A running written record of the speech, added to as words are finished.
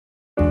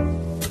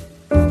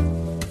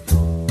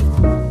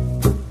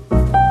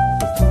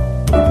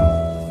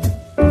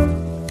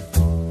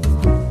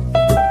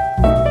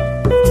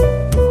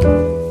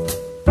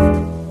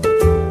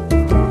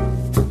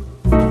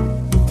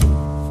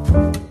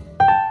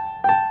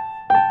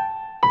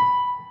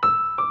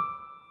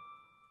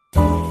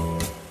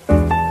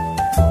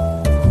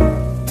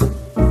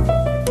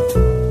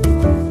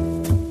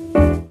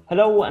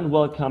Hello and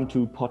welcome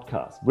to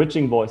Podcast,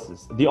 Bridging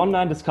Voices, the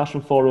online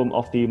discussion forum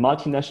of the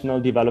Multinational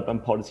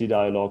Development Policy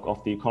Dialogue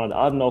of the Konrad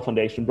Adenauer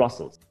Foundation,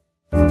 Brussels.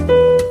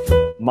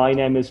 My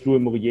name is Louis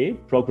Mourier,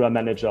 Program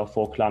Manager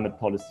for Climate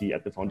Policy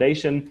at the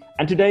Foundation,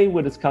 and today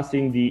we're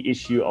discussing the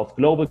issue of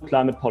global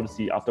climate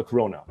policy after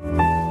Corona.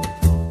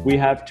 We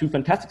have two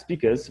fantastic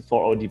speakers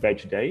for our debate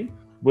today.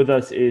 With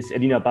us is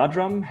Elina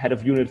Bardram, Head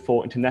of Unit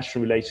for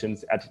International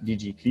Relations at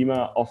DG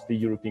Klima of the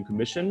European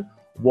Commission.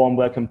 Warm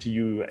welcome to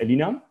you,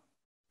 Elina.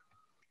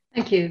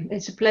 Thank you.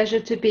 It's a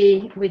pleasure to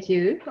be with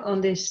you on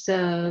this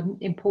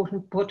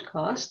important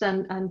podcast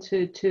and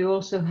to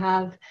also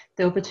have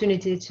the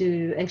opportunity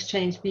to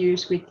exchange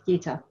views with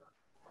Gita.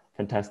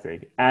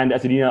 Fantastic. And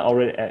as Elina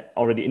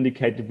already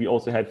indicated, we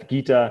also have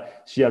Gita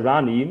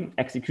Syahrani,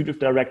 Executive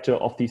Director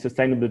of the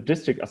Sustainable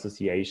District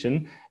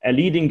Association, a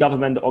leading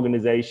government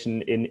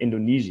organization in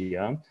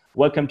Indonesia.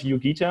 Welcome to you,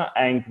 Gita,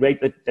 and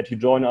great that you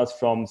join us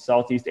from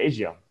Southeast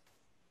Asia.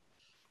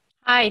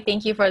 Hi,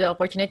 thank you for the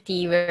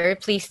opportunity. We're very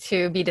pleased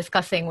to be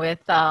discussing with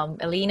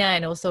Elina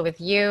and also with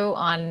you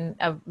on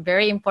a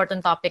very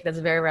important topic that's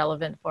very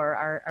relevant for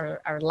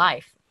our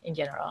life in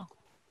general.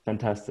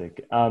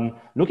 Fantastic.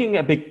 Looking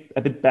a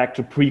bit back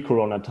to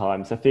pre-corona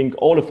times, I think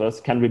all of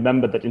us can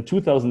remember that in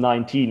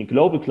 2019,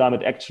 global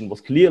climate action was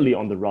clearly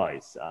on the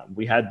rise.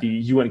 We had the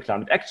UN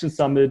Climate Action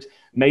Summit,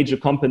 major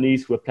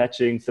companies were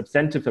pledging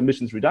substantive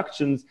emissions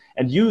reductions,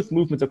 and youth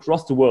movements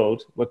across the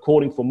world were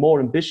calling for more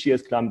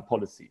ambitious climate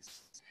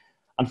policies.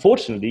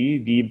 Unfortunately,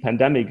 the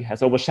pandemic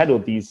has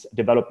overshadowed these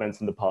developments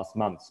in the past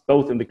months,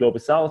 both in the global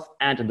south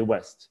and in the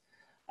west.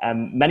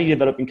 Many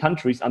developing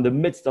countries are in the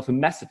midst of a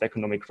massive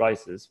economic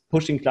crisis,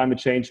 pushing climate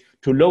change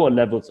to lower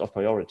levels of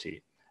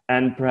priority.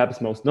 And perhaps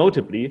most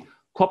notably,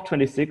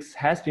 COP26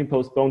 has been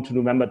postponed to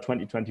November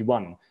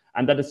 2021.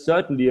 And that is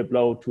certainly a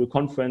blow to a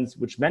conference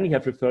which many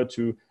have referred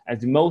to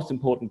as the most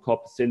important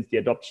COP since the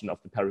adoption of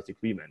the Paris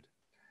Agreement.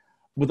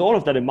 With all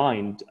of that in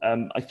mind,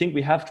 I think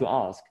we have to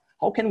ask,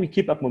 how can we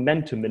keep up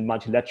momentum in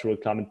multilateral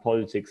climate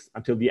politics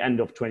until the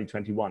end of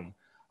 2021?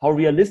 How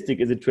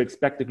realistic is it to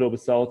expect the Global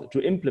South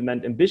to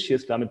implement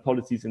ambitious climate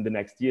policies in the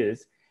next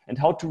years? And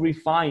how to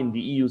refine the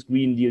EU's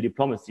Green Deal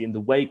diplomacy in the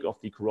wake of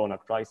the Corona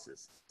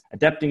crisis,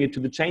 adapting it to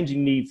the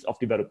changing needs of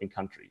developing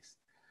countries?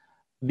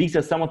 These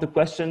are some of the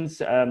questions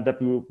that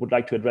we would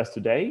like to address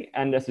today,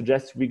 and I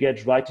suggest we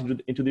get right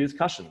into the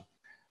discussion.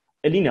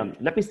 Elina,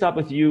 let me start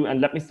with you,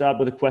 and let me start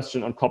with a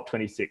question on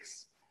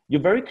COP26. You're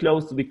very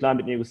close to the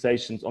climate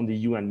negotiations on the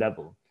UN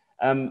level.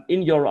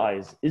 In your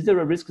eyes, is there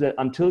a risk that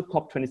until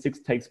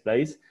COP26 takes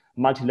place,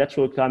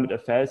 multilateral climate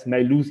affairs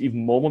may lose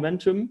even more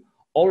momentum?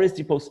 Or is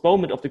the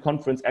postponement of the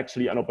conference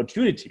actually an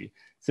opportunity,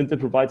 since it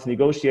provides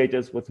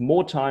negotiators with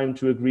more time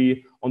to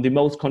agree on the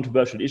most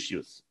controversial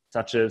issues,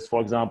 such as, for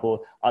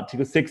example,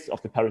 Article 6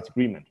 of the Paris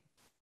Agreement?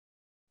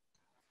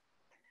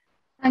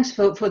 Thanks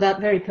for that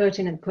very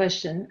pertinent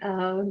question.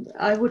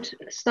 I would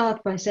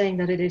start by saying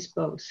that it is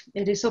both.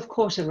 It is, of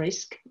course, a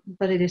risk,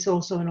 but it is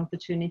also an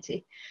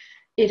opportunity.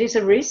 It is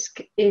a risk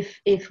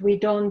if we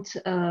don't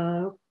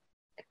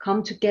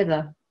come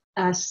together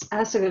as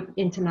an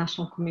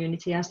international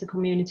community, as the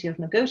community of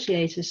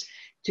negotiators,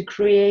 to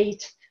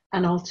create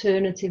an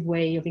alternative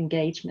way of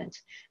engagement.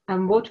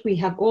 And what we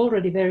have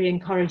already very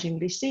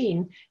encouragingly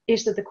seen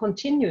is that the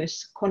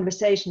continuous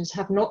conversations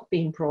have not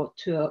been brought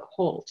to a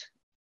halt.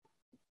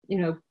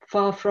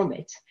 Far from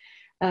it.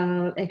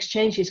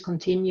 Exchanges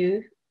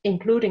continue,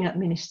 including at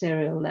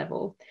ministerial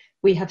level.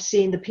 We have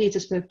seen the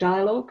Petersburg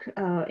Dialogue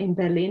in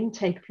Berlin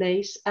take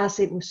place as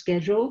it was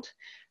scheduled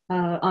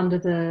under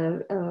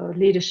the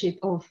leadership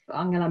of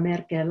Angela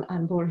Merkel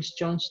and Boris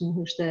Johnson,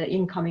 who's the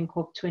incoming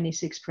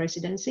COP26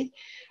 presidency.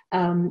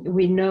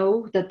 We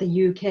know that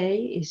the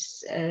UK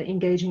is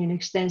engaging in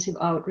extensive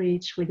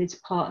outreach with its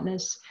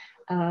partners,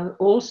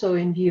 also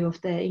in view of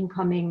the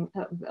incoming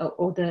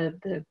or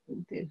the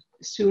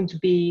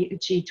soon-to-be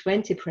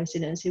G20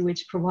 presidency,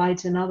 which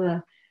provides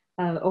another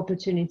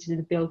opportunity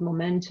to build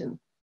momentum.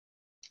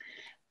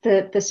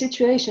 The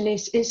situation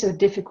is a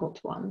difficult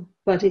one,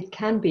 but it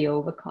can be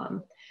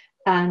overcome.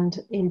 And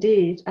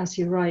indeed, as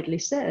you rightly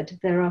said,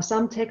 there are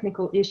some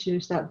technical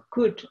issues that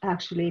could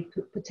actually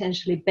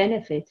potentially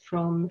benefit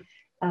from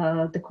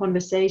the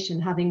conversation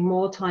having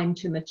more time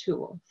to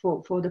mature,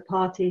 for the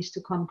parties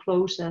to come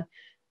closer,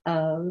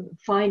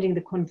 finding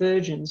the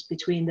convergence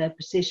between their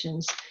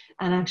positions,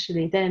 and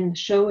actually then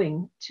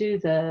showing to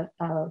the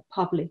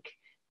public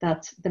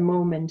that the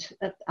moment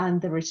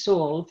and the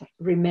resolve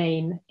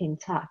remain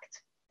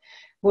intact.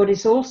 What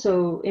is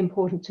also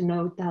important to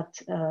note that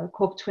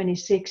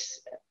COP26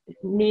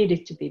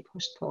 needed to be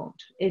postponed.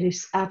 It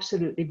is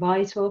absolutely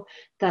vital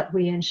that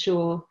we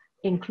ensure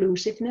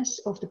inclusiveness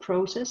of the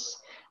process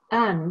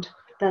and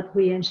that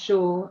we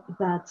ensure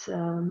that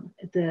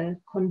the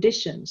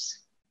conditions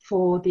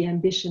for the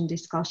ambition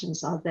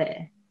discussions are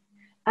there.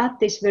 At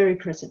this very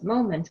present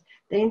moment,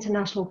 the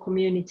international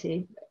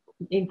community,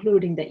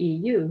 including the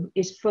EU,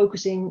 is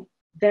focusing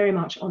very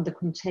much on the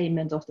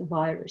containment of the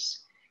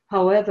virus.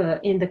 However,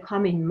 in the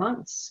coming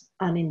months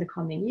and in the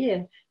coming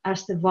year,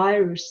 as the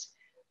virus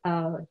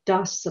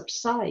does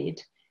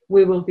subside,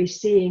 we will be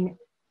seeing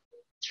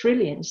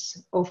trillions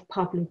of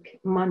public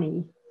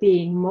money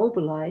being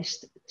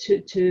mobilized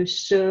to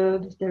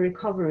serve the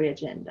recovery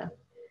agenda.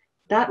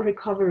 That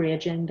recovery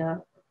agenda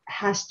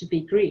has to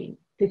be green,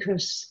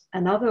 because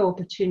another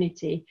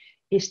opportunity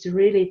is to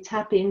really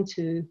tap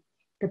into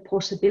the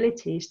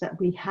possibilities that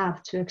we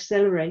have to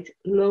accelerate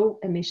low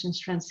emissions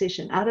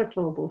transition at a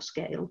global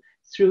scale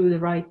through the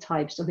right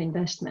types of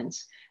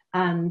investments.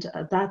 And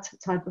that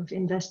type of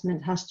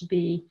investment has to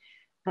be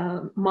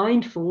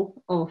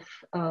mindful of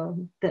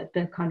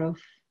the kind of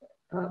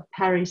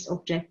Paris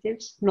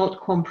objectives, not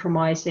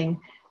compromising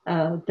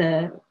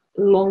the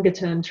longer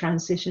term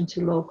transition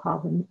to low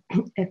carbon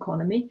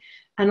economy.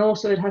 And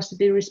also it has to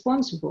be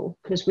responsible,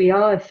 because we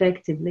are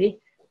effectively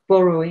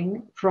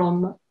borrowing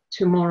from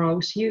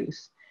tomorrow's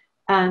youth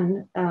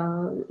and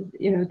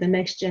the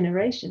next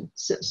generation.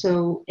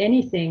 So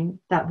anything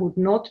that would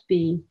not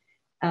be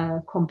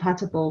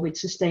compatible with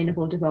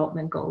sustainable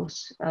development goals,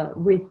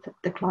 with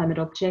the climate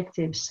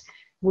objectives,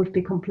 would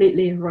be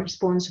completely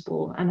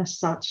irresponsible, and as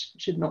such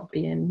should not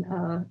be an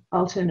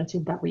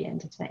alternative that we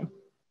entertain.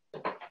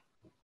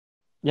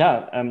 Yeah,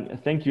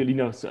 thank you,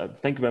 Elina.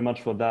 Thank you very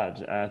much for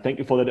that. Thank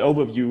you for that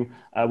overview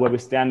where we're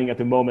standing at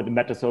the moment in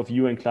matters of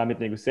UN climate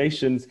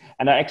negotiations.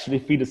 And I actually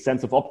feel a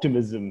sense of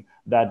optimism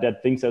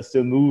that things are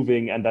still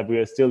moving and that we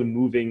are still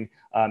moving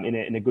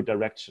in a good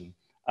direction.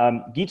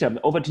 Gita,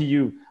 over to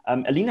you.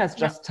 Elina has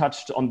just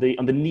touched on the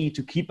need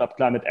to keep up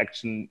climate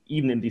action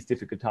even in these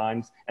difficult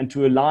times and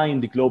to align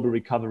the global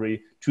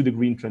recovery to the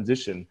green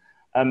transition.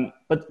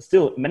 But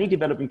still, many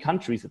developing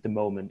countries at the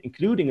moment,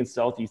 including in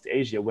Southeast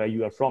Asia, where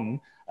you are from,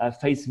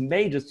 face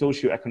major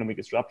socio-economic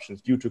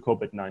disruptions due to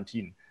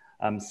COVID-19.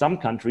 Some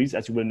countries,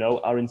 as you will know,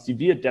 are in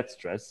severe debt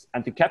stress,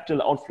 and the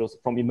capital outflows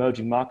from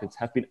emerging markets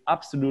have been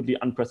absolutely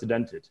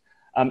unprecedented.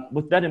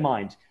 With that in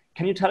mind,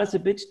 can you tell us a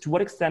bit to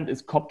what extent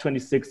is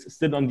COP26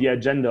 still on the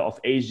agenda of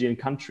Asian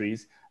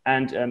countries?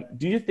 And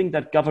do you think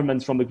that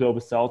governments from the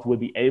Global South will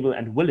be able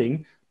and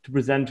willing to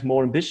present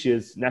more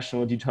ambitious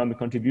national determined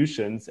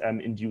contributions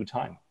in due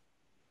time?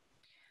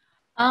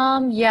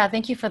 Yeah,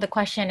 thank you for the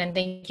question, and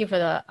thank you for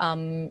the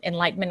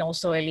enlightenment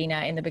also,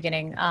 Elina, in the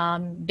beginning.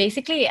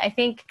 Basically, I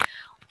think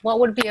what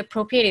would be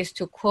appropriate is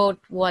to quote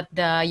what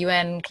the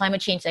UN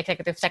Climate Change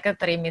Executive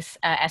Secretary, Ms.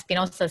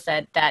 Espinosa,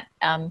 said, that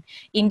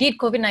indeed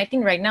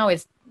COVID-19 right now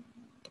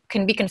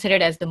can be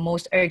considered as the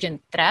most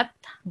urgent threat,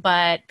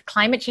 but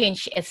climate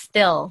change is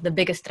still the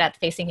biggest threat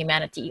facing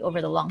humanity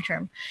over the long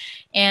term.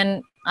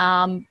 And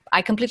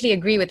I completely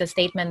agree with the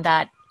statement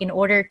that in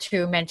order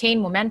to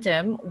maintain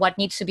momentum, what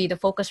needs to be the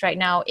focus right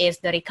now is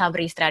the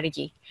recovery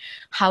strategy.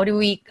 How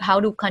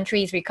do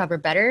countries recover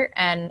better?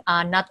 And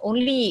not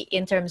only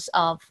in terms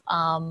of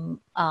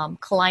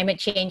climate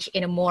change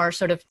in a more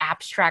sort of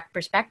abstract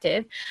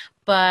perspective,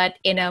 but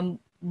in a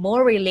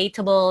more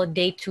relatable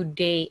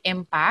day-to-day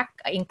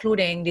impact,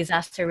 including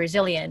disaster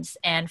resilience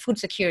and food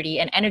security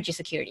and energy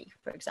security,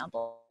 for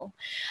example.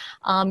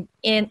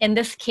 In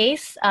this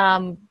case,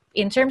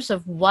 in terms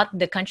of what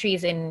the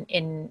countries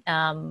in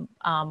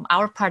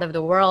our part of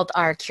the world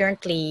are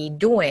currently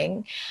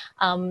doing,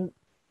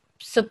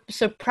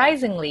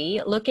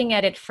 surprisingly, looking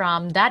at it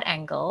from that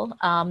angle,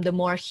 the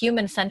more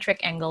human-centric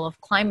angle of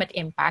climate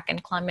impact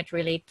and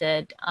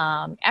climate-related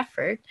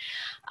effort,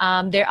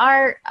 there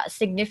are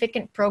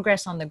significant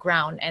progress on the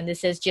ground. And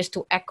this is just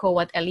to echo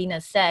what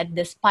Elina said,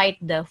 despite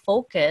the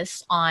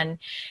focus on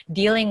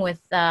dealing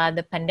with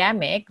the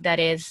pandemic that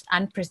is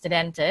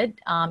unprecedented,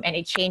 and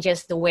it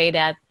changes the way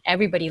that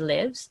everybody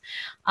lives.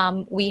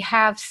 We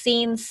have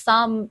seen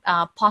some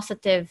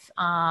positive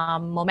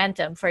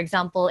momentum. For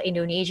example,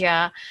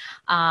 Indonesia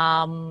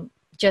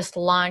just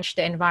launched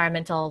the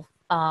environmental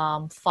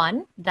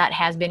fund that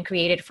has been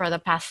created for the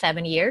past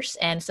 7 years,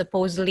 and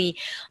supposedly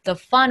the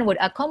fund would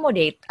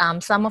accommodate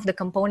some of the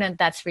component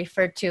that's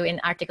referred to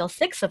in Article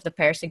 6 of the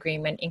Paris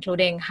Agreement,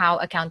 including how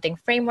accounting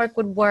framework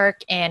would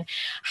work and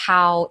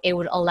how it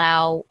would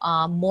allow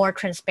more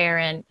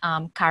transparent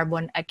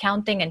carbon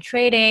accounting and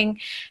trading,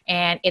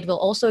 and it will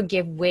also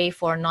give way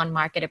for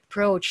non-market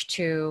approach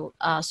to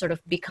sort of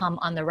become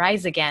on the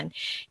rise again.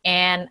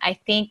 And I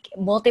think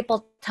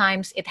multiple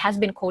times it has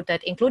been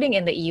quoted, including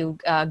in the EU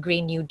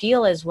Green New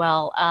Deal as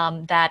well,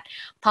 that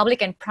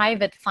public and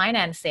private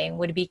financing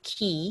would be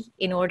key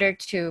in order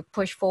to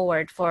push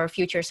forward for a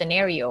future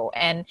scenario.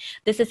 And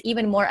this is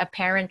even more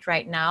apparent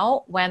right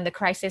now when the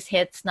crisis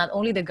hits not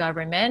only the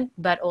government,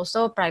 but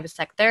also private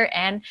sector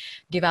and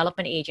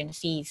development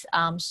agencies.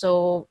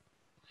 So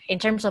in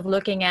terms of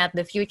looking at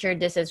the future,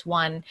 this is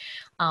one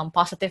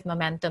positive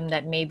momentum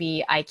that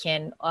maybe I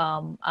can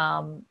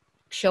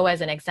show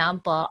as an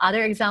example.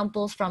 Other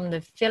examples from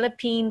the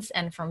Philippines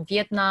and from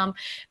Vietnam.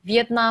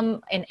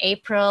 Vietnam in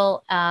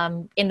April,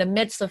 in the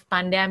midst of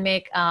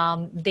pandemic,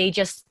 they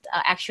just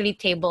actually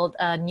tabled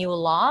a new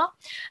law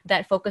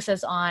that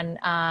focuses on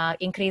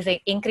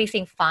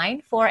increasing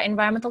fine for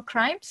environmental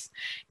crimes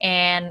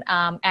and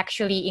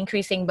actually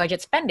increasing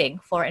budget spending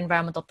for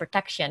environmental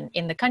protection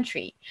in the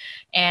country.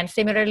 And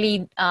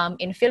similarly,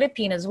 in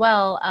Philippines as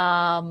well,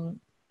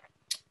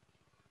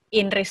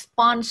 in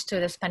response to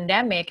this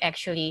pandemic,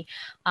 actually,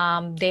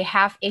 they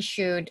have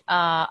issued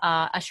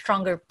a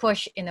stronger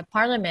push in the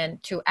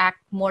parliament to act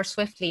more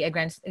swiftly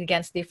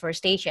against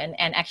deforestation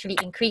and actually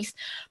increase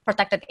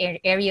protected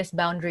areas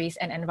boundaries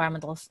and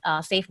environmental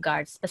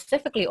safeguards,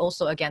 specifically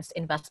also against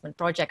investment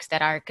projects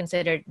that are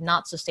considered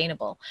not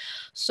sustainable.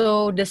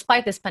 So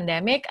despite this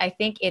pandemic, I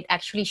think it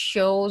actually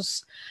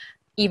shows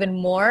even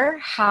more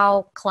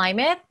how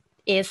climate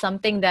is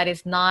something that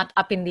is not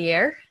up in the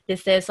air.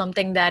 This is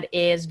something that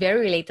is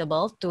very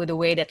relatable to the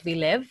way that we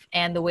live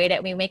and the way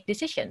that we make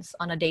decisions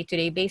on a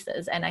day-to-day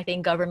basis. And I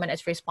think government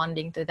is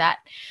responding to that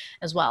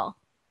as well.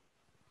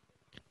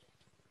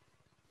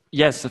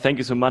 Yes, so thank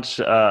you so much,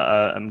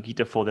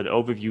 Gita, for that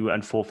overview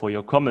and for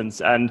your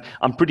comments. And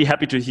I'm pretty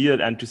happy to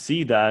hear and to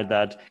see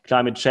that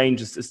climate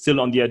change is still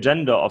on the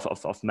agenda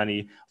of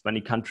many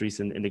countries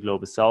in the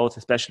global south,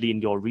 especially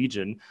in your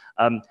region.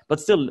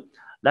 But still,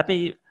 let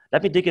me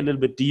dig a little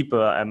bit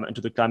deeper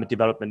into the climate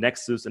development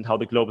nexus and how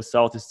the global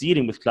south is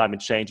dealing with climate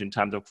change in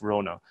times of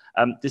corona.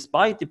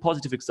 Despite the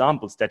positive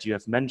examples that you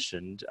have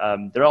mentioned,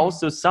 there are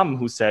also some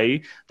who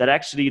say that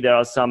actually there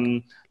are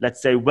some,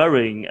 let's say,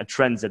 worrying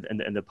trends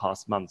in the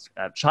past months.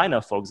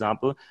 China, for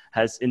example,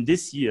 has in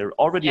this year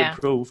already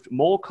approved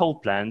more coal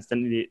plants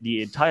than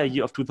the entire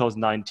year of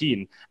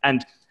 2019.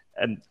 And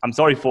I'm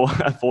sorry for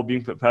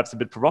being perhaps a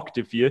bit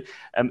provocative here.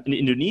 In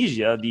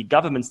Indonesia, the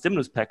government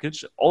stimulus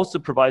package also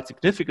provides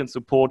significant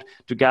support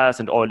to gas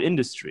and oil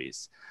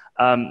industries.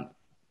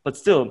 But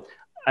still,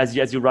 as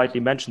you rightly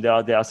mentioned,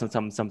 there are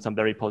some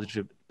very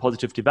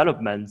positive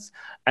developments,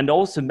 and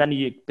also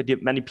many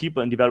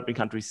people in developing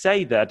countries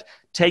say that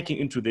taking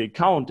into the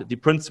account the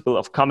principle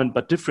of common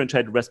but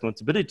differentiated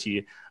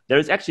responsibility, there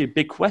is actually a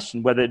big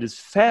question whether it is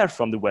fair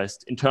from the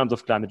West in terms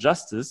of climate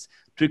justice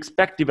to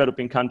expect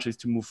developing countries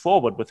to move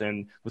forward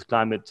with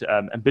climate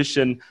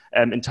ambition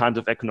in times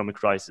of economic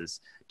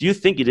crisis. Do you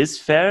think it is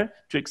fair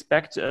to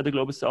expect the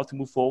Global South to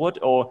move forward,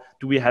 or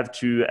do we have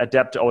to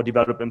adapt our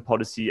development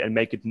policy and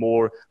make it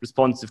more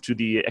responsive to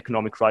the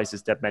economic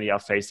crisis that many are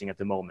facing at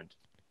the moment?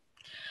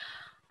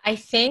 I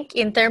think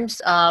in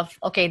terms of,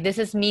 okay, this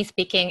is me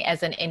speaking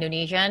as an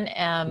Indonesian,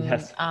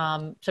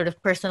 sort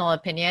of personal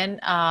opinion,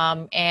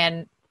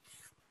 and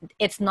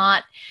it's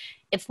not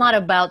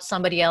about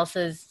somebody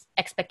else's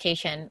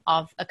expectation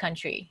of a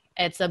country.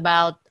 It's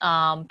about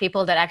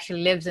people that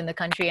actually lives in the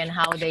country and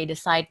how they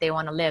decide they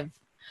want to live.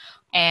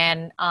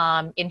 And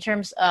in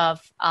terms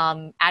of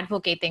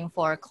advocating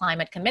for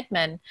climate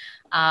commitment,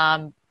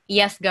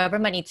 yes,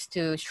 government needs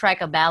to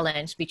strike a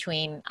balance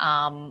between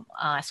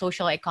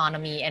social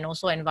economy and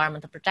also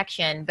environmental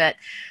protection. But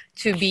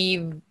to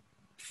be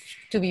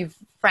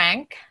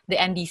frank, the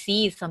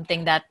NDC is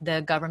something that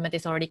the government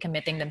is already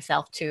committing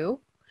themselves to.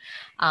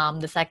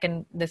 The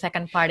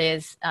second part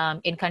is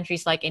in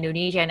countries like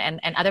Indonesia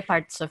and other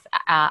parts of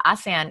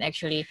ASEAN,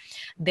 actually,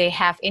 they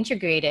have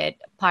integrated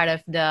part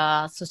of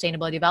the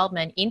sustainable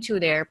development into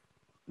their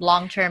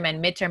long-term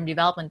and mid-term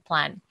development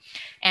plan.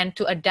 And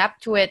to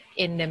adapt to it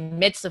in the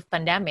midst of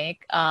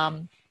pandemic,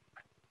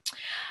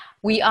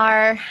 we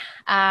are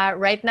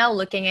right now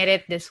looking at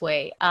it this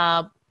way.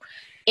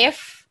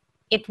 If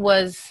it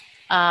was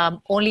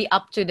only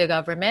up to the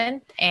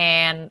government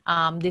and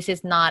this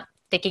is not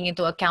taking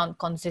into account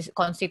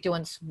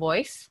constituents'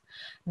 voice,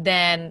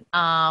 then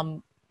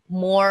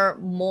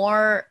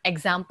more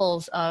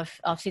examples of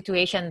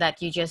situation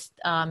that you just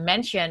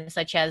mentioned,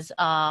 such as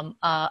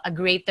a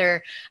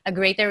greater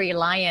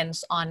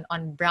reliance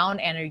on brown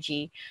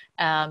energy,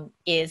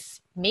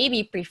 is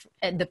maybe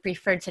the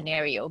preferred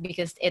scenario,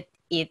 because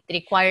it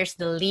requires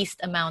the least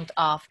amount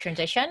of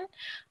transition.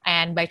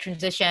 And by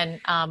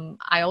transition,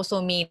 I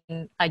also mean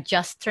a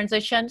just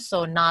transition,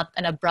 so not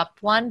an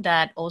abrupt one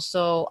that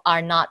also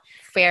are not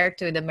fair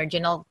to the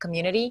marginal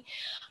community.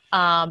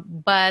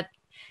 But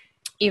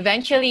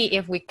eventually,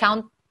 if we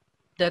count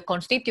the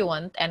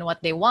constituent and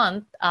what they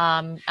want,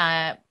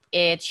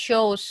 it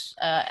shows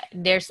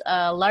there's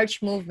a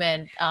large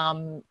movement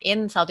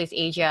in Southeast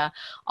Asia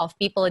of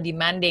people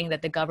demanding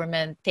that the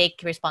government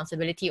take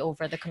responsibility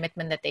over the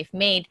commitment that they've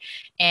made.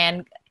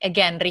 And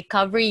again,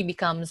 recovery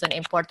becomes an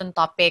important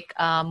topic.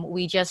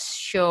 We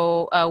just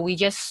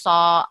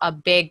saw a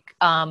big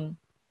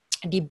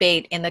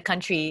debate in the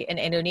country, in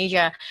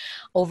Indonesia,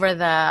 over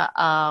the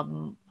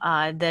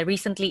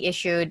recently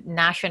issued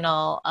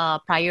national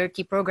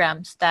priority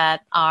programs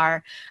that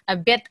are a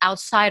bit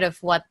outside of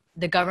what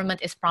the government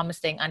is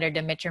promising under the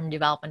midterm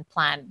development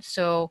plan.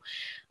 So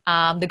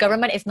the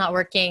government is not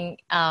working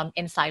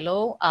in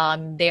silo.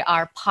 They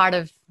are part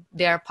of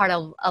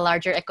a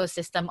larger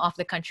ecosystem of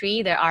the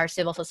country. There are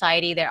civil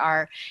society, there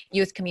are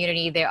youth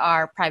community, there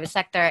are private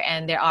sector,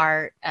 and there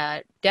are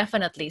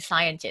definitely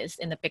scientists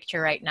in the picture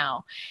right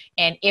now.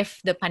 And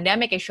if the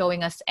pandemic is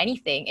showing us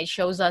anything, it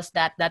shows us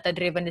that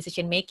data-driven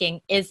decision-making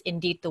is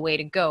indeed the way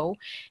to go.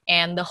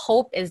 And the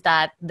hope is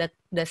that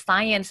the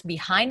science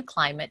behind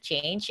climate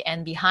change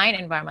and behind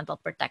environmental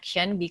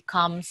protection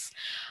becomes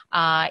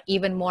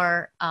even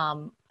more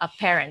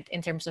apparent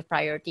in terms of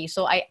priority.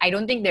 So I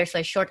don't think there's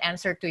a short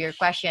answer to your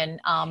question.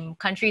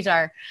 Countries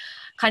are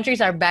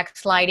countries are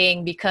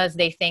backsliding because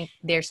they think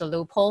there's a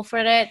loophole for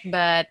it,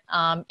 but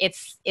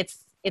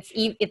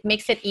it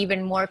makes it even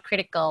more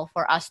critical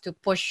for us to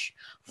push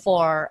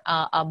for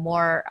a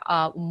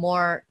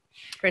more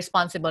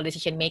responsible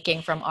decision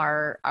making from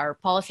our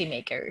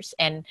policymakers.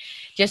 And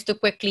just to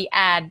quickly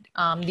add,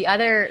 the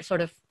other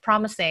sort of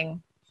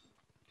promising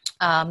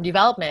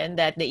development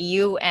that the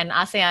EU and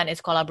ASEAN is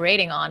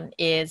collaborating on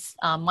is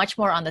much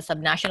more on the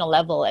subnational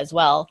level as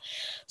well.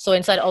 So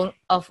instead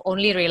of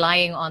only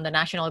relying on the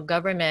national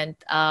government,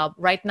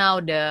 right now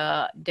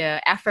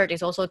the effort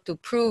is also to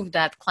prove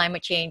that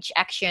climate change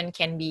action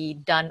can be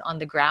done on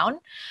the ground.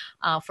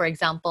 For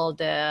example,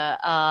 the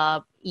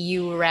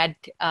EU RED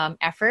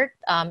effort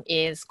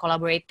is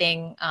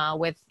collaborating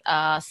with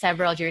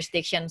several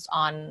jurisdictions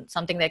on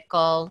something they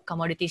call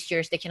commodities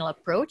jurisdictional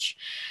approach.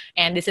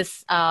 And this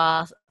is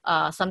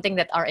something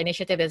that our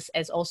initiative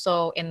is also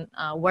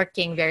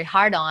working very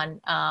hard on,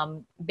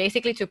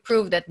 basically to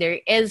prove that there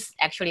is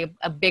actually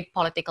a big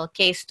political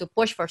case to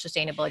push for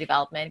sustainable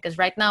development. Because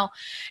right now,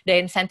 the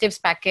incentives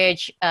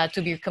package, to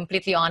be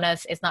completely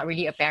honest, is not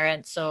really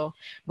apparent. So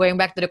going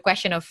back to the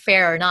question of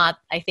fair or not,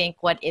 I think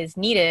what is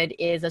needed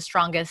is a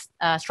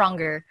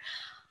stronger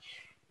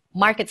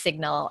market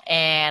signal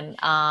and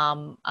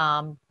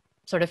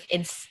sort of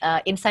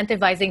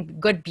incentivizing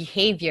good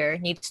behavior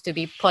needs to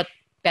be put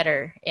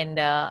better in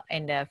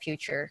the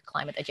future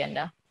climate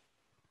agenda.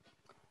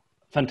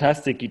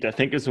 Fantastic, Gita.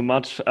 Thank you so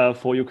much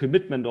for your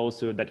commitment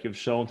also that you've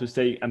shown to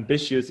stay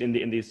ambitious in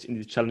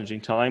these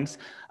challenging times.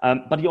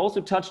 But you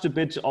also touched a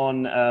bit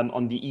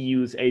on the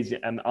EU's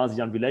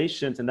ASEAN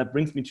relations, and that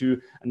brings me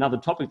to another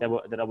topic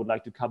that I would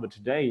like to cover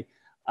today.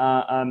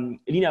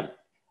 Elina,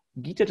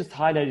 Gita just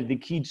highlighted the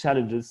key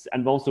challenges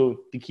and also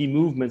the key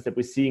movements that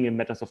we're seeing in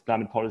matters of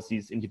climate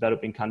policies in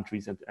developing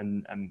countries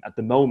and at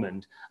the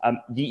moment.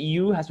 The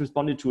EU has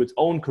responded to its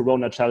own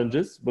corona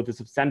challenges with a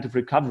substantive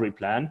recovery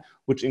plan,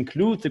 which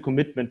includes a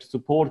commitment to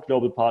support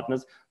global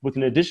partners with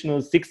an additional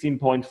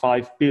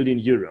 16.5 billion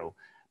euro.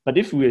 But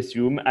if we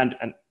assume, and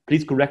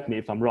please correct me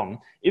if I'm wrong,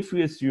 if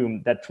we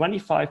assume that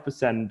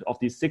 25% of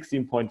the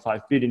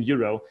 16.5 billion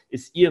euro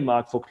is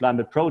earmarked for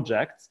climate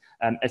projects,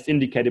 as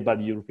indicated by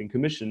the European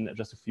Commission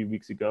just a few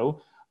weeks ago,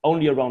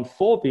 only around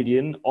 4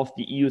 billion of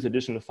the EU's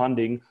additional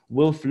funding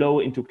will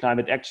flow into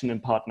climate action in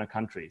partner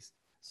countries.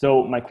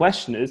 So my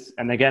question is,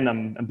 and again,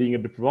 I'm being a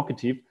bit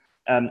provocative,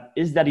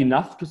 is that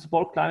enough to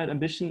support climate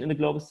ambition in the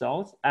global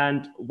south?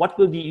 And what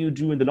will the EU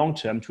do in the long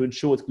term to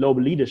ensure its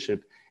global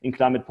leadership in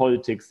climate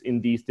politics in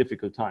these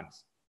difficult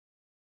times?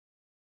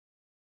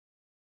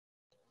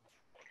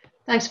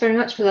 Thanks very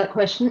much for that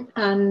question.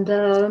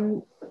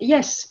 And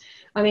yes,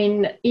 I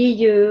mean,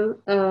 EU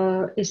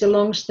is a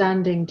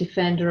long-standing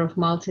defender of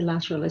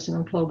multilateralism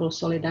and global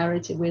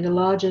solidarity. We're the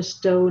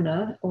largest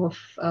donor of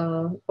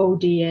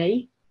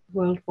ODA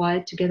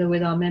worldwide, together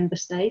with our member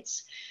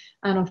states.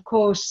 And of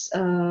course,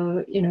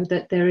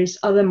 that there is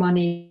other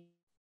money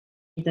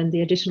than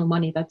the additional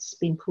money that's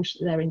been pushed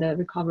there in the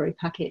recovery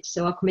package.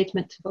 So our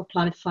commitment for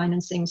climate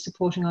financing,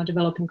 supporting our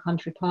developing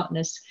country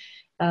partners,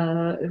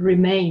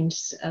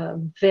 remains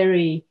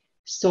very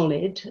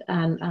solid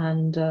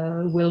and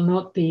will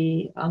not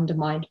be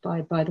undermined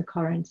by the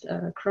current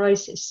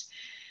crisis.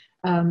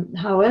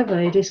 However,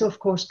 it is of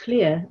course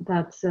clear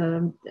that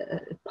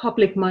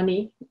public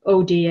money,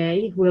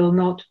 ODA, will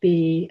not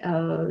be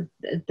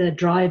the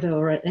driver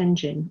or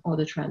engine of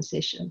the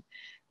transition.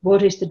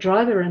 What is the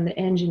driver and the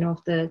engine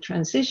of the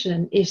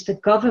transition is the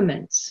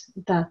governments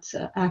that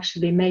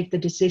actually make the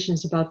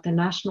decisions about the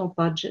national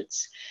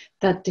budgets,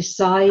 that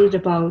decide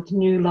about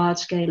new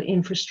large-scale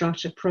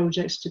infrastructure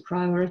projects to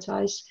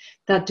prioritize,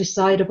 that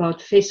decide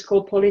about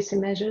fiscal policy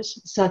measures,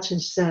 such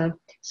as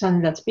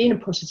something that's been a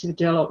positive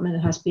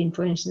development has been,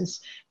 for instance,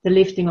 the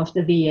lifting of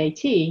the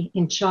VAT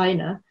in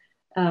China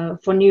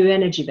for new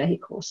energy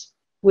vehicles,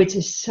 which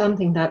is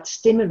something that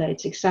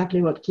stimulates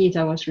exactly what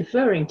Gita was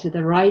referring to,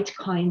 the right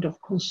kind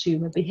of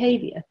consumer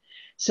behavior.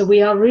 So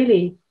we are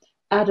really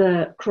at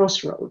a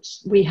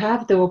crossroads. We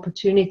have the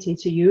opportunity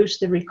to use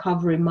the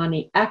recovery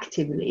money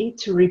actively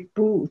to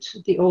reboot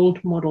the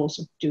old models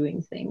of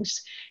doing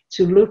things,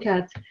 to look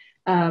at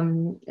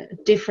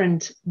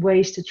different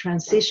ways to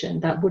transition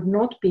that would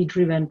not be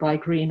driven by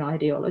green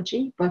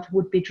ideology, but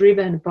would be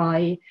driven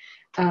by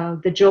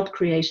the job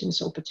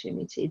creations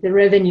opportunity, the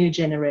revenue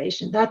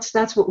generation.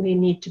 That's what we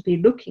need to be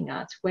looking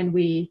at when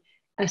we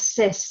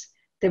assess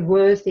the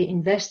worthy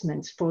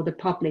investments for the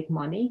public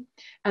money.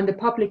 And the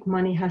public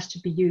money has to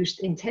be used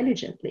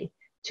intelligently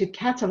to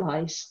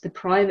catalyze the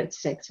private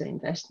sector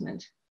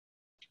investment.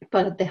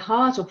 But at the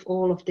heart of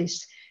all of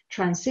this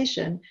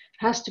transition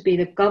has to be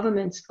the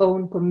government's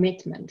own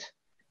commitment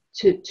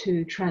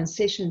to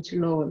transition to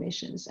low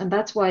emissions. And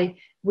that's why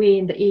we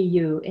in the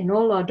EU, in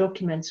all our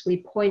documents,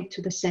 we point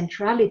to the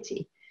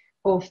centrality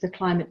of the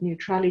climate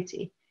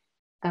neutrality,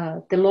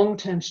 the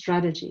long-term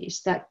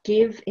strategies that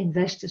give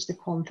investors the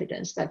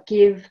confidence, that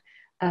give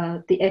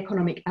the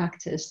economic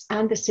actors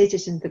and the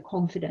citizens the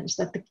confidence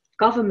that the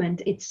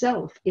government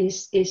itself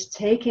is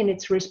taking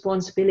its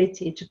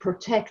responsibility to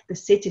protect the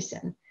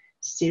citizen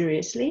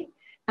seriously,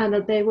 and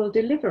that they will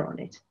deliver on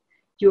it.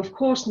 You of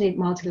course need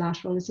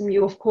multilateralism,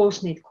 you of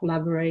course need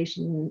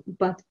collaboration,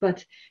 but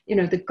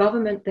the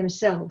government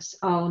themselves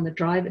are on the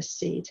driver's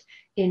seat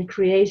in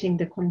creating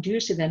the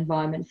conducive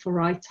environment for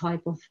right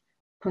type of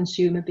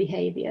consumer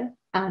behavior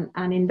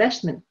and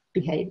investment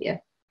behavior.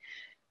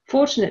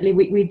 Fortunately,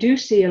 we do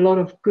see a lot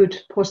of good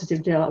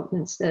positive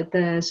developments, that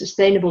the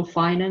sustainable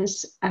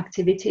finance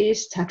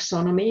activities,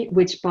 taxonomy,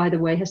 which by the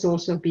way has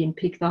also been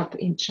picked up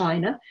in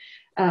China,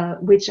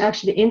 which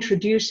actually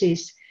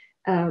introduces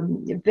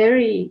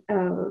very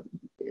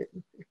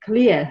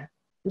clear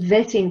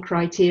vetting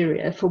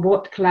criteria for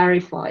what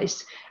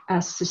clarifies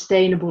as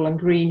sustainable and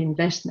green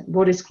investment,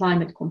 what is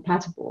climate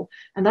compatible.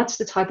 And that's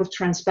the type of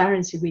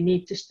transparency we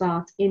need to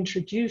start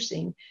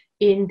introducing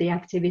in the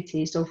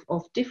activities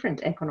of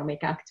different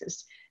economic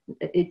actors.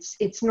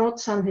 It's not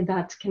something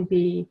that can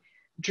be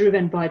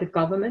driven by the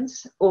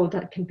governments or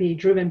that can be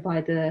driven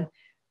by the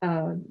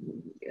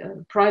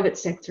private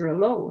sector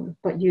alone,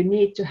 but you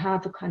need to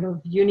have a kind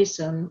of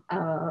unison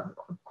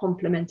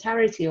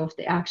complementarity of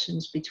the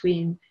actions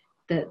between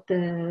the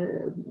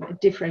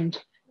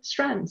different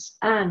strands,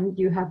 and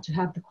you have to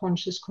have the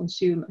conscious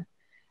consumer.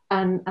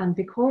 And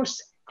because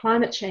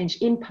climate change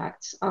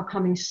impacts are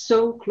coming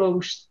so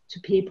close to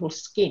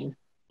people's skin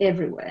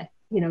everywhere,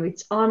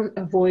 it's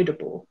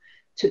unavoidable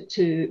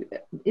to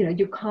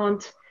you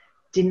can't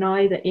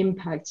deny the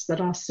impacts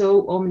that are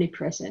so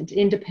omnipresent,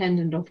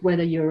 independent of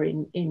whether you're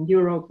in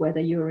Europe, whether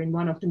you're in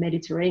one of the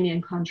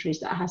Mediterranean countries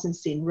that hasn't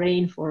seen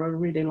rain for a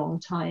really long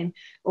time,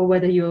 or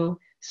whether you're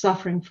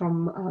suffering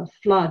from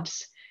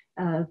floods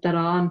that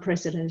are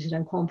unprecedented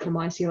and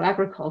compromise your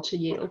agriculture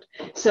yield.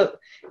 So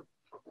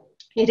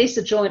it is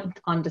a joint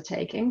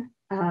undertaking,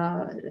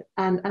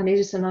 and it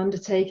is an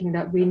undertaking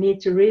that we need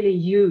to really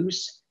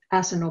use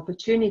as an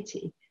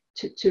opportunity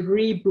to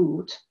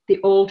reboot the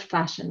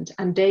old-fashioned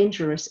and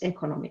dangerous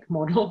economic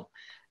model,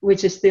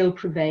 which is still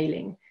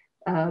prevailing.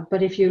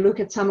 But if you look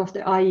at some of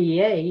the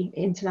IEA,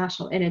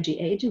 International Energy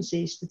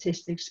Agency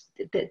statistics,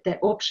 the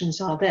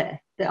options are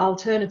there, the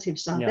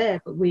alternatives are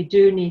there, but we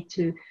do need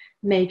to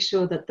make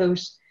sure that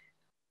those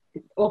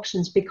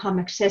options become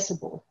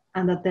accessible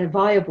and that they're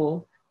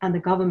viable, and the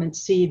government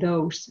see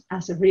those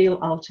as a real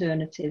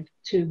alternative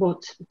to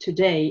what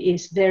today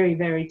is very,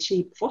 very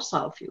cheap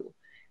fossil fuel.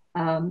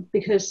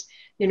 Because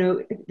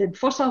the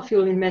fossil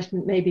fuel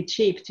investment may be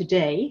cheap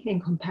today in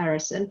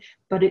comparison,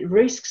 but it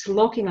risks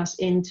locking us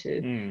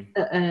into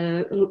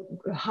a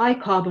high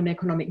carbon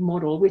economic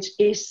model, which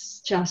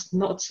is just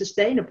not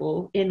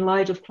sustainable in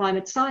light of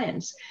climate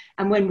science.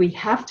 And when we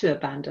have to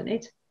abandon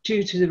it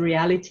due to the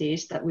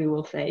realities that we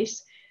will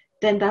face,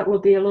 then that will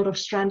be a lot of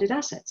stranded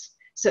assets.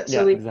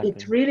 So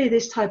it's really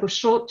this type of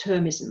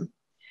short-termism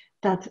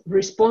that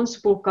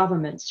responsible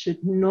governments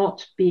should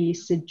not be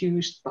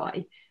seduced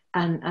by.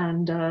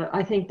 And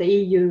I think the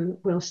EU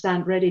will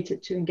stand ready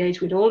to engage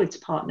with all its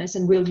partners,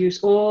 and we'll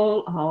use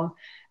all our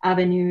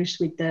avenues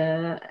with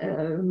the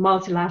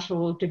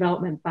multilateral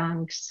development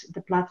banks,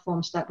 the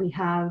platforms that we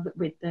have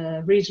with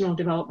the regional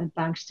development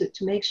banks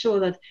to make sure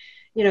that,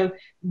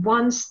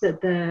 once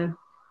the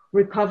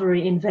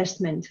recovery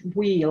investment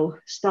wheel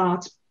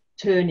starts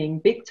turning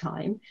big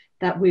time,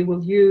 that we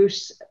will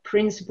use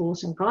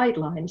principles and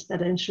guidelines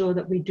that ensure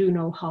that we do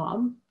no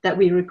harm, that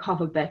we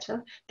recover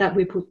better, that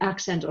we put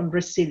accent on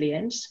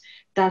resilience,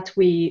 that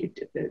we,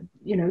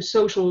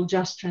 social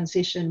just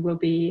transition will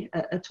be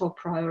a top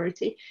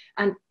priority.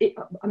 And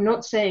I'm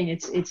not saying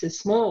it's a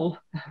small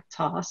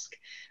task,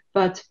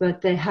 but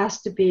there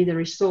has to be the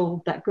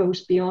resolve that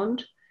goes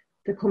beyond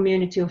the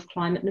community of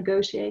climate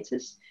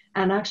negotiators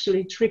and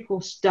actually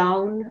trickles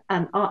down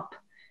and up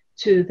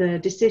to the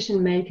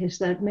decision makers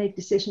that make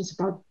decisions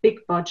about big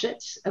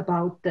budgets,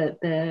 about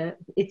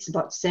it's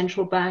about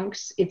central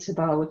banks, it's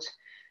about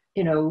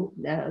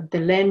the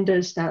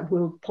lenders that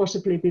will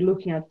possibly be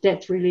looking at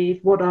debt relief.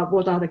 What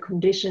are the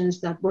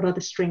conditions, what are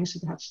the strings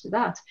attached to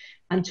that?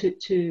 And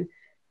to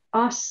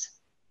us,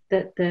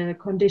 that the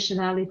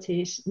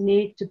conditionalities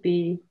need to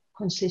be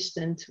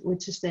consistent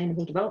with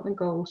Sustainable Development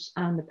Goals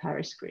and the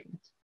Paris Agreement.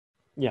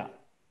 Yeah,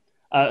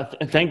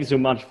 thank you so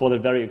much for the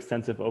very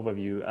extensive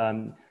overview.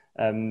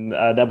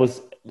 That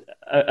was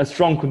a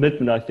strong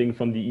commitment, I think,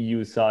 from the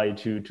EU side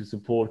to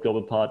support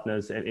global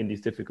partners in these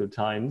difficult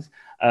times.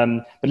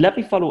 But let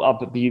me follow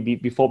up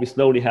before we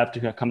slowly have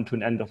to come to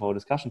an end of our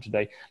discussion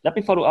today. Let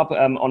me follow up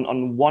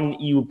on one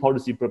EU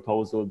policy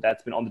proposal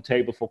that's been on the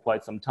table for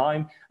quite some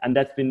time, and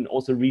that's been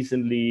also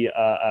recently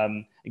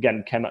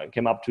again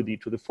came up to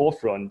the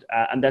forefront,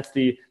 and that's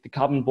the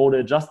carbon border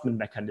adjustment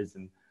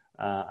mechanism.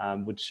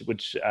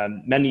 Which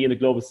many in the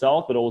global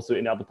south, but also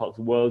in other parts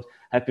of the world,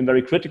 have been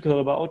very critical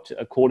about,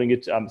 calling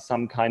it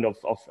some kind of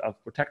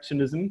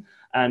protectionism.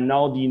 And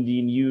now the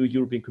new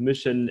European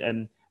Commission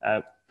and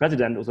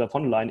President Ursula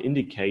von der Leyen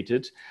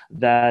indicated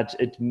that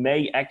it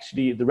may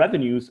actually, the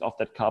revenues of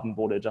that carbon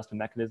border adjustment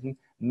mechanism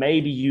may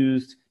be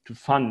used to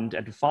fund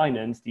and to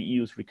finance the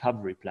EU's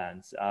recovery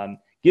plans.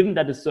 given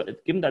that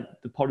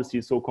the policy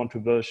is so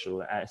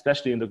controversial,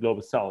 especially in the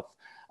global south,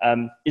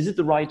 is it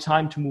the right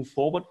time to move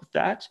forward with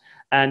that?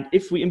 And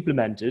if we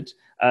implement it,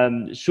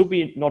 should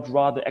we not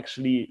rather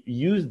actually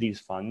use these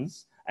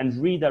funds and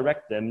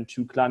redirect them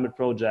to climate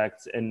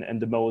projects in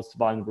the most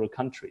vulnerable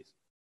countries?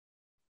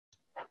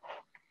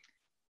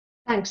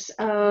 Thanks.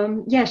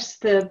 Yes,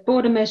 the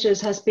border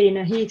measures has been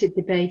a heated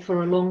debate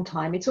for a long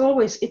time. It's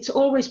always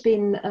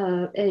been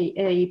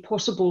a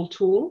possible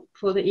tool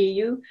for the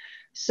EU.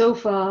 So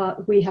far,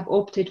 we have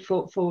opted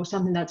for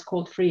something that's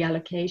called free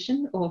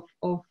allocation of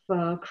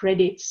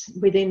credits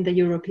within the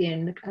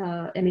European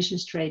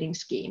emissions trading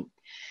scheme.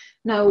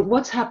 Now,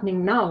 what's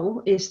happening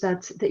now is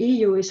that the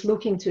EU is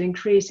looking to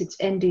increase its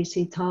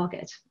NDC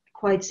target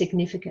quite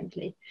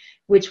significantly,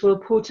 which will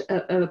put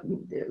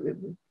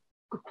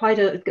quite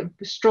a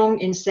strong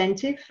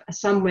incentive,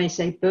 some may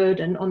say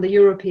burden, on the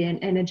European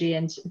energy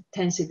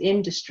intensive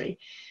industry,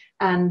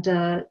 and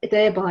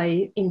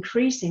thereby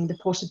increasing the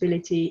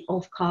possibility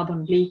of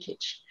carbon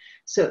leakage.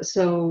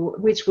 So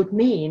which would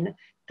mean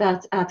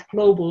that at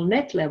global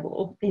net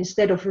level,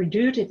 instead of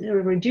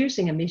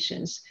reducing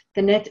emissions,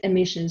 the net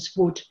emissions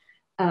would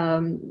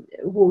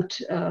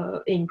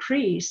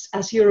increase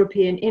as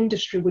European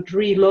industry would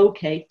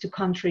relocate to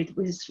countries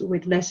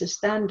with lesser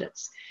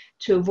standards.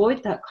 To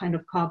avoid that kind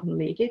of carbon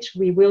leakage,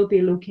 we will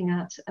be looking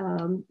at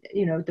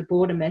the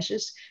border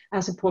measures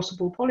as a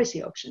possible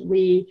policy option.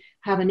 We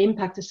have an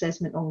impact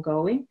assessment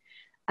ongoing,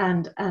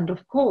 and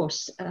of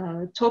course,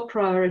 top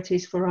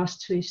priorities for us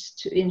to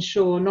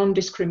ensure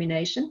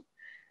non-discrimination,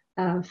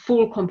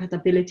 full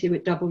compatibility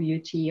with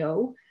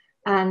WTO,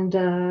 and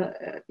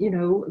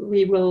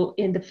we will,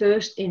 in the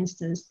first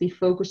instance, be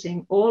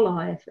focusing all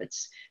our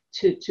efforts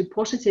to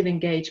positive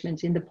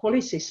engagement in the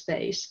policy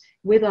space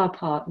with our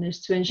partners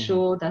to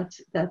ensure that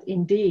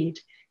indeed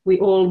we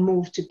all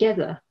move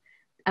together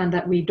and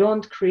that we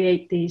don't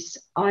create these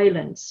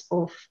islands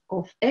of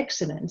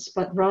excellence,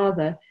 but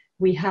rather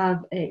we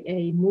have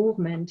a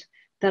movement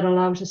that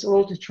allows us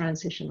all to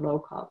transition low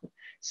carbon.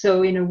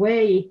 So in a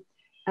way,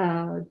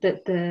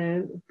 that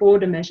the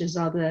border measures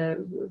are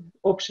the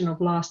option of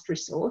last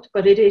resort,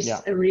 but it is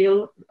a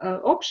real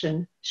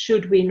option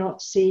should we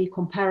not see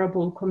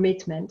comparable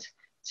commitment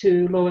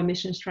to low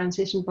emissions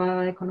transition by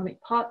our economic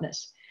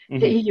partners.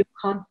 The EU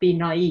can't be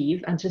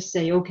naive and just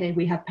say, okay,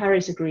 we have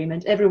Paris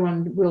Agreement,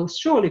 everyone will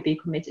surely be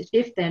committed.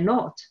 If they're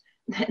not,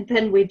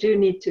 then we do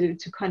need to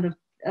kind of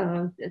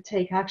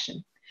take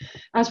action.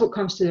 As what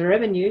comes to the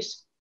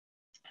revenues,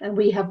 and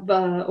we have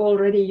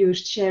already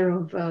used share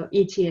of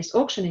ETS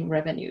auctioning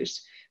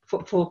revenues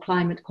for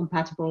climate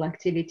compatible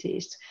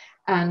activities.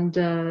 And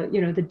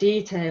the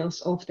details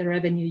of the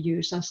revenue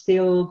use are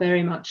still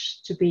very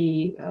much to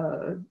be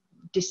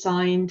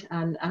designed,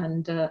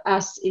 and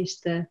as is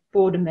the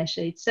border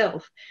measure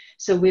itself.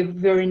 So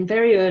we're in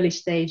very early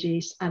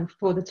stages, and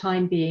for the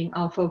time being,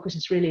 our focus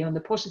is really on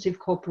the positive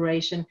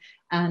cooperation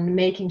and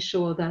making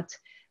sure that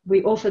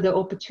we offer the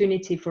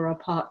opportunity for our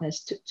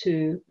partners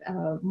to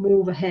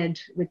move ahead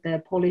with their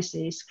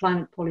policies,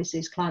 climate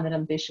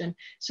ambition,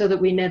 so that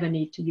we never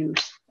need to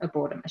use a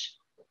border measure.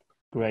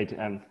 Great.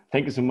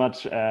 Thank you so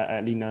much,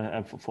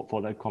 Elina,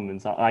 for that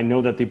comments. I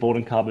know that the border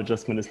and carbon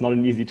adjustment is not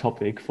an easy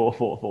topic for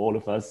all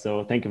of us.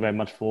 So thank you very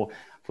much for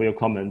your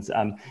comments.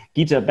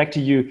 Gita, back to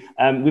you.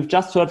 We've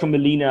just heard from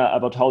Elina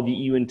about how the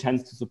EU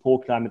intends to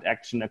support climate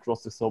action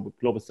across the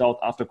global south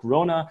after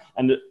Corona,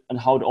 and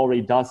how it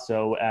already does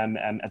so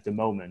at the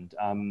moment.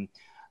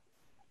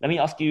 Let me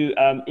ask you,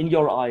 in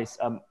your eyes,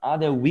 are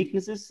there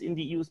weaknesses in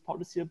the EU's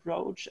policy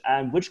approach?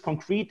 And which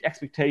concrete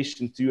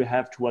expectations do you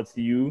have towards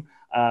the EU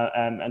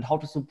and how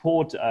to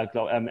support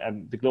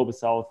the Global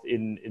South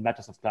in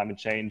matters of climate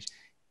change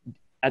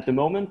at the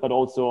moment, but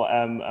also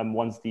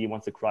once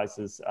the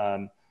crisis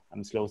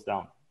slows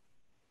down?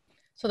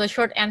 So the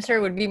short answer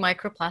would be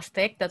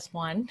microplastic. That's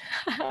one.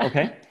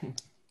 Okay.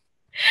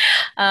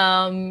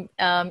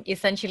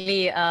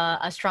 Essentially,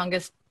 a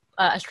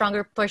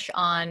stronger push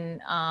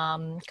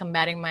on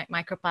combating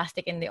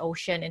microplastic in the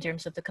ocean in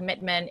terms of the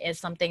commitment is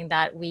something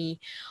that we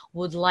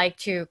would like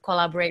to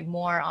collaborate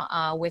more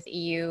with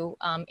EU.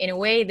 In a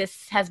way,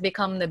 this has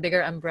become the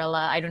bigger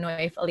umbrella. I don't know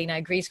if Elina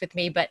agrees with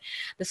me, but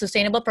the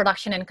sustainable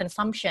production and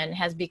consumption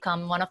has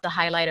become one of the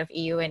highlight of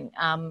EU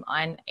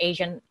and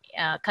Asian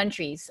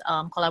countries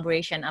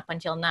collaboration up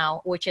until now,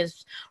 which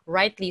is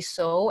rightly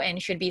so and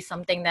should be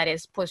something that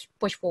is pushed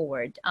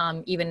forward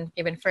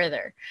even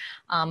further.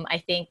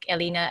 I think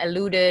Elina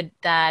alluded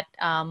that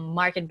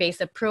market-based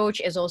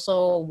approach is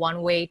also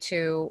one way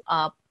to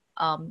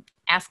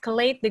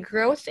escalate the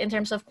growth in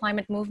terms of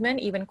climate movement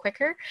even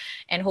quicker,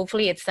 and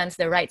hopefully it sends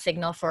the right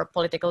signal for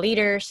political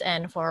leaders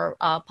and for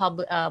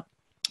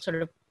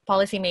sort of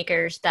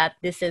policymakers that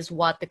this is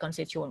what the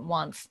constituent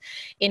wants.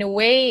 In a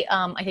way,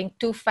 I think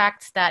two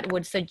facts that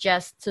would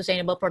suggest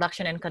sustainable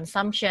production and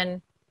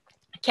consumption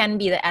can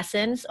be the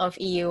essence of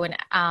EU and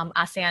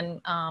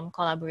ASEAN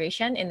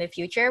collaboration in the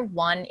future.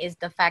 One is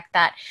the fact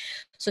that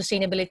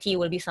sustainability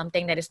will be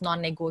something that is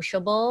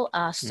non-negotiable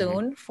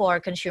soon for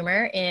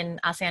consumer in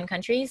ASEAN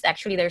countries.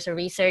 Actually, there's a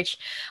research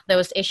that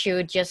was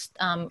issued just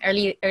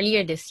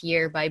earlier this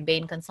year by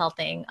Bain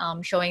Consulting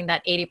showing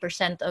that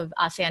 80% of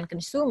ASEAN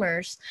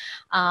consumers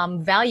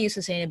value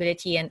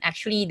sustainability, and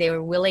actually they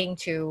were willing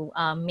to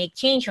make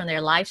change on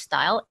their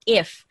lifestyle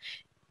if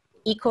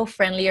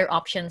eco-friendlier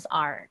options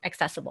are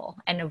accessible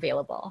and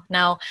available.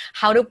 Now,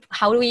 how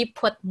do we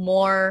put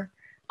more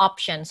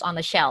options on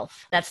the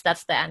shelf? That's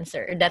the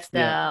answer. That's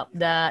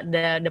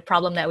the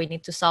problem that we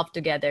need to solve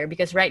together.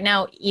 Because right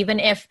now, even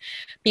if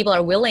people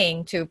are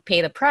willing to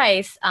pay the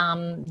price,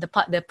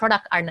 the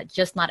product are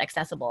just not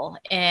accessible.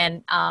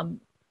 And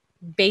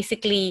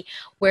basically,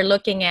 we're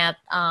looking at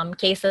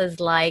cases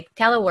like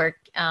telework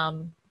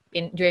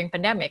during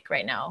pandemic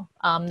right now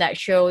that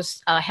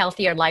shows a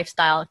healthier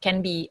lifestyle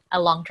can be a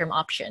long-term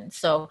option.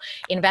 So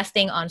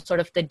investing on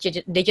sort of the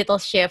digital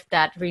shift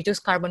that reduce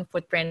carbon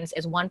footprints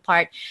is one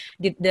part.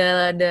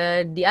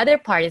 The other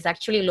part is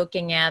actually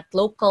looking at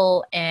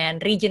local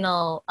and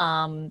regional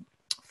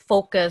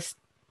focused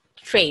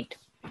trade.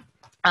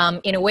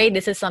 In a way,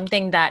 this is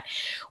something that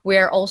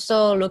we're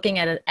also looking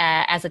at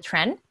as a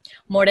trend.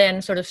 More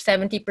than sort of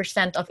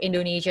 70% of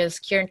Indonesia's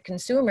current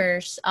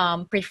consumers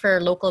prefer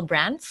local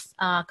brands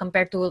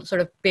compared to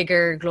sort of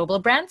bigger global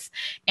brands.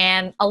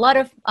 And a lot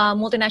of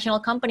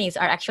multinational companies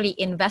are actually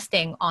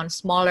investing on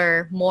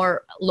smaller,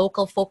 more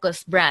local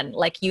focused brand,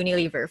 like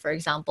Unilever, for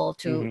example,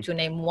 to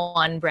name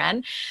one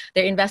brand.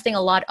 They're investing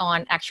a lot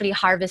on actually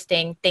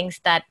harvesting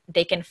things that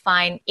they can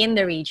find in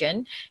the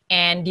region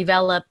and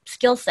develop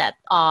skill set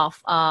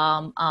of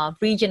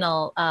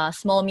regional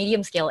small,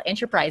 medium scale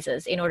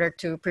enterprises in order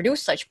to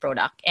produce such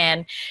product.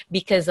 And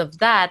because of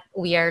that,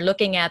 we are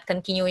looking at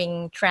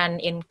continuing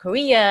trend in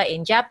Korea,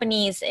 in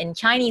Japanese, in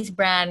Chinese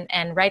brand,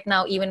 and right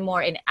now even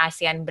more in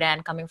ASEAN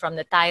brand coming from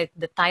the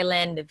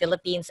Thailand, the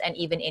Philippines, and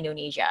even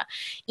Indonesia.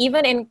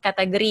 Even in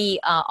category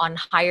on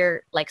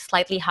higher, like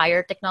slightly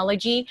higher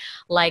technology,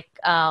 like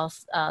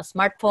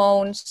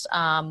smartphones,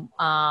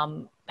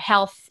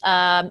 health,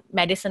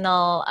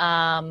 medicinal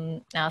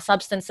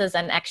substances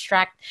and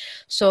extract.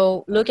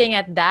 So looking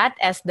at that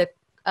as the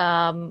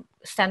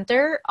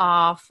center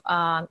of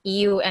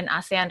EU and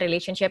ASEAN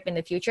relationship in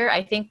the future,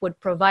 I think would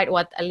provide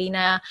what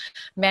Elina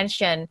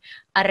mentioned,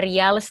 a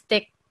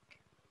realistic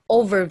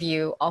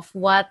overview of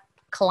what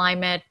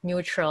climate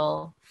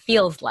neutral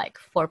feels like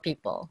for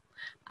people.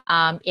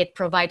 It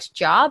provides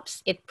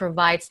jobs, it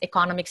provides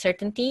economic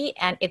certainty,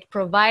 and it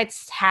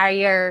provides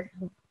higher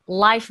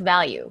life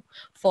value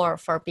for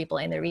people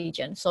in the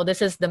region. So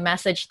this is the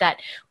message that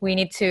we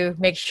need to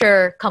make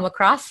sure come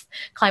across.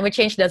 Climate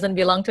change doesn't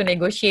belong to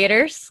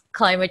negotiators.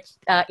 Climate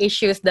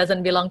issues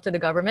doesn't belong to the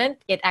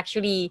government. It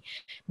actually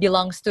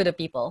belongs to the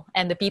people,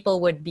 and the people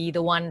would be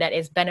the one that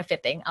is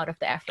benefiting out of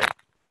the effort.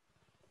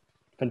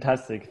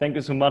 Fantastic. Thank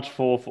you so much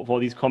for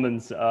these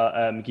comments,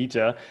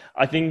 Gita.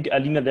 I think,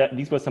 Elina,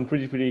 these were some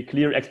pretty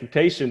clear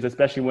expectations,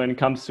 especially when it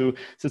comes to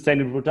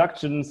sustainable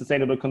production,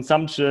 sustainable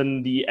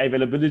consumption, the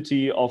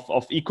availability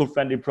of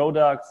eco-friendly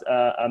products,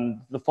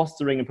 the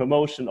fostering and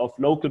promotion of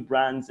local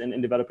brands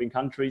in developing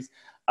countries.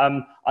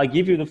 I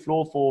give you the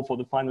floor for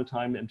the final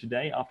time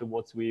today.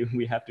 Afterwards,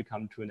 we have to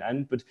come to an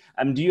end. But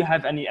do you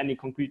have any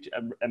concrete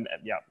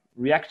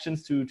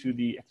reactions to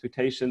the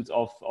expectations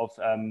of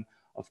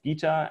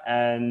Gita,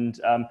 and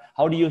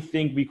how do you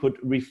think we could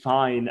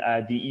refine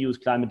the EU's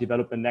climate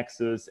development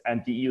nexus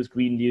and the EU's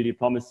Green Deal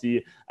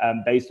diplomacy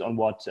based on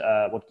what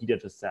Gita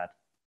just said?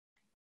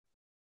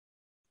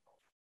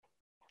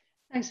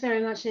 Thanks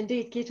very much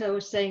indeed. Gita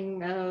was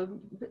saying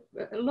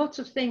lots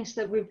of things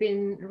that we've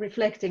been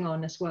reflecting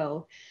on as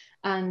well,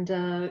 and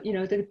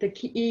the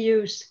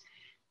EU's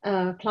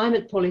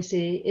climate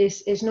policy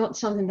is not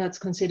something that's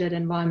considered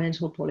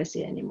environmental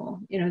policy anymore.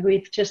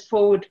 We've just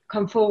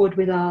come forward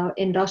with our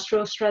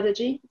industrial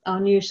strategy,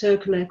 our new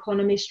circular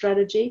economy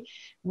strategy,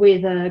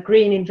 with a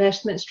green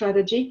investment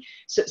strategy.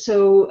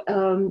 So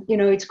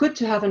it's good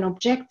to have an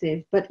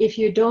objective, but if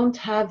you don't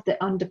have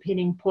the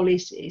underpinning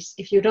policies,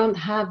 if you don't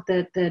have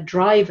the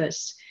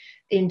drivers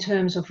in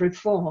terms of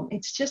reform,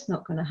 it's just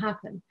not going to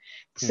happen.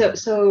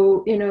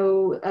 So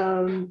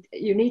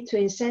you need to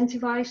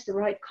incentivize the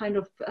right kind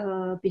of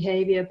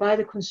behavior by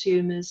the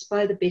consumers,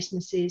 by the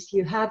businesses.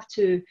 You have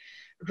to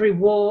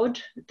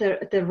reward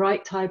the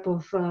right type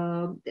of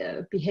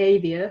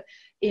behavior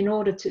in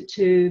order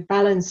to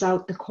balance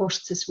out the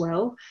costs as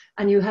well.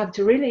 And you have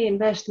to really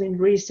invest in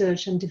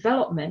research and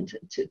development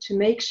to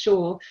make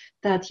sure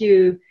that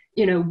you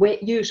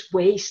use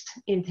waste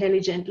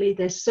intelligently.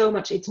 There's so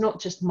much, it's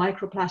not just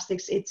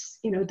microplastics, it's,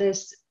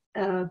 there's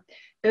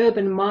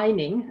urban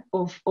mining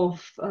of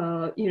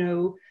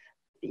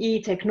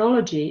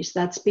e-technologies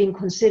that's been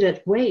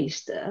considered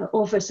waste,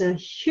 offers a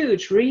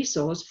huge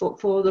resource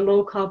for the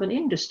low carbon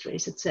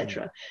industries,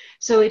 etc.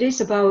 So it is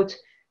about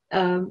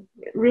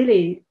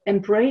really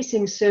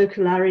embracing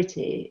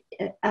circularity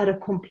at a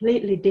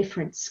completely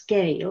different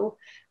scale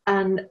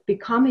and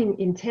becoming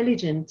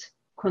intelligent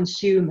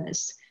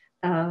consumers.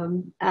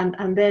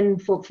 And then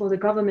for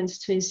the governments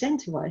to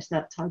incentivize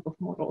that type of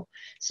model.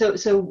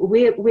 So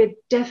we're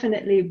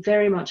definitely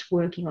very much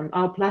working on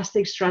our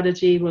plastic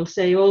strategy. We'll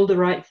say all the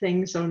right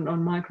things on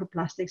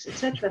microplastics,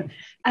 etc.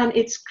 And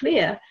it's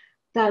clear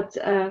that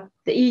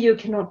the EU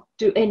cannot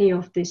do any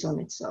of this on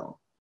its own.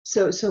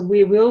 So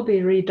we will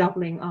be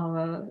redoubling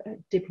our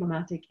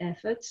diplomatic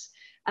efforts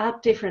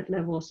at different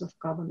levels of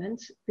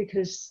government,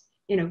 because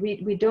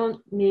we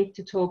don't need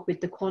to talk with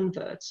the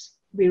converts.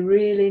 We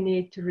really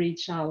need to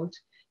reach out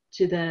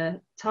to the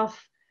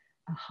tough,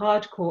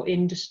 hardcore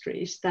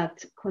industries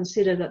that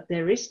consider that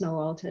there is no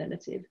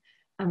alternative,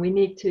 and we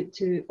need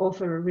to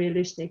offer a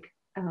realistic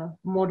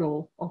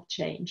model of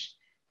change.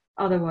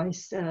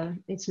 Otherwise,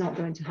 it's not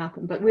going to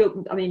happen. But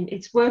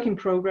it's work in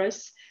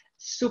progress,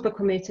 super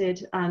committed,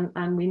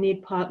 and we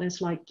need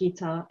partners like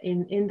Gita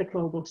in the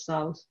Global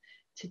South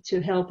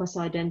to help us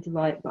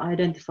identify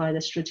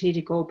the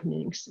strategic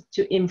openings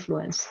to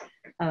influence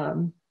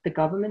the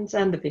governments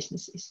and the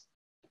businesses.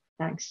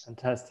 Thanks.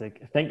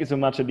 Fantastic. Thank you so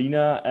much,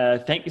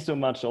 Elina. Thank you so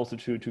much also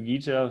to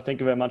Gita. Thank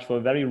you very much for a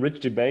very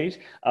rich debate.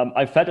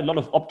 I felt a lot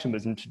of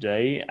optimism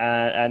today,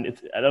 and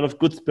it's a lot of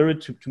good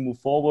spirit to move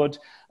forward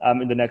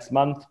in the next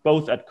month,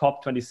 both at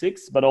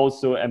COP26, but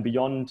also and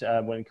beyond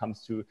when it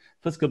comes to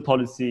fiscal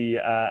policy,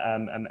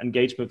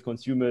 engagement with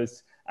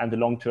consumers, and the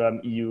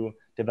long-term EU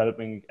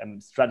development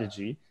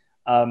strategy.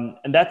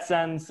 In that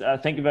sense,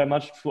 thank you very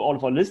much to all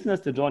of our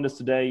listeners that joined us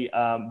today.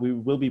 We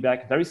will be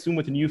back very soon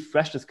with a new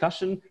fresh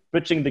discussion,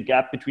 bridging the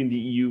gap between the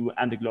EU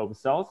and the Global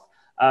South.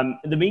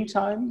 In the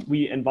meantime,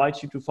 we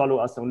invite you to follow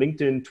us on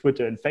LinkedIn,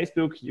 Twitter, and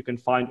Facebook. You can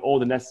find all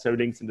the necessary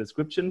links in the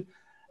description.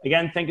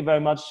 Again, thank you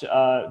very much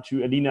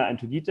to Elina and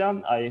to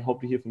Gita. I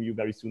hope to hear from you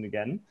very soon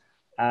again.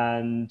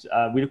 And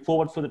we look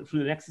forward to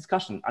the next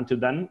discussion. Until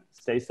then,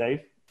 stay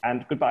safe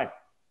and goodbye.